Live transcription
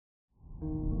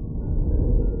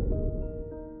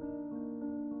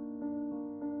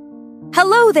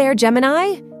Hello there,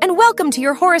 Gemini, and welcome to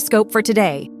your horoscope for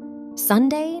today,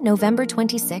 Sunday, November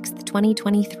 26th,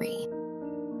 2023.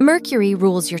 Mercury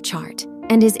rules your chart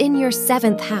and is in your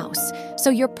 7th house, so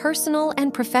your personal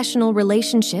and professional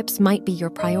relationships might be your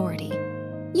priority.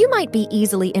 You might be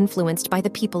easily influenced by the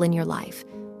people in your life.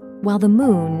 While the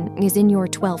moon is in your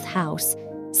 12th house,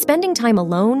 spending time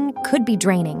alone could be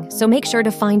draining, so make sure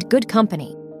to find good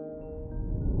company.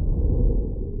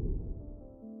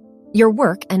 Your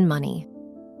work and money.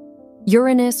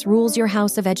 Uranus rules your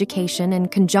house of education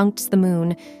and conjuncts the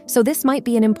moon, so this might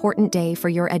be an important day for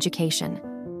your education.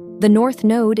 The North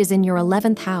Node is in your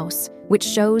 11th house, which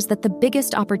shows that the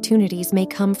biggest opportunities may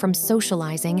come from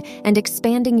socializing and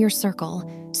expanding your circle,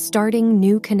 starting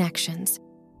new connections.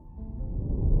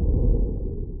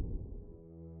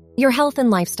 Your health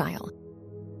and lifestyle.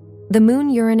 The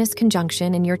Moon-Uranus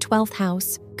conjunction in your 12th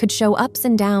house could show ups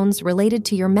and downs related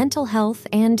to your mental health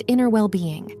and inner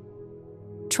well-being.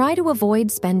 Try to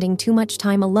avoid spending too much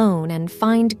time alone and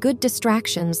find good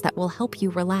distractions that will help you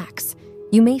relax.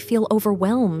 You may feel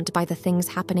overwhelmed by the things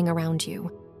happening around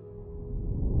you.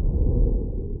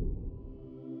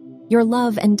 Your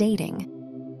love and dating.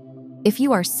 If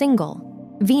you are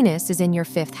single, Venus is in your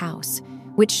 5th house,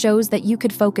 which shows that you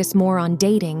could focus more on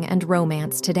dating and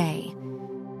romance today.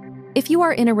 If you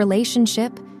are in a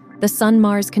relationship, the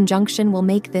Sun-Mars conjunction will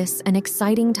make this an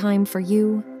exciting time for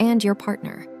you and your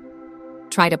partner.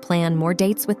 Try to plan more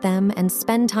dates with them and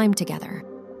spend time together.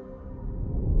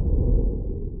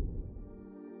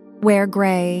 Wear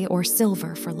gray or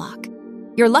silver for luck.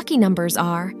 Your lucky numbers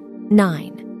are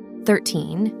 9,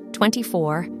 13,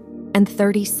 24, and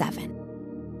 37.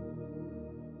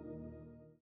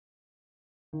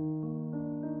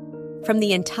 From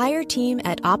the entire team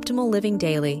at Optimal Living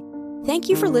Daily, thank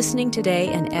you for listening today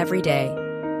and every day.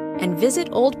 And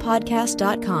visit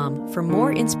oldpodcast.com for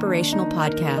more inspirational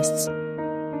podcasts.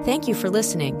 Thank you for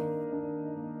listening.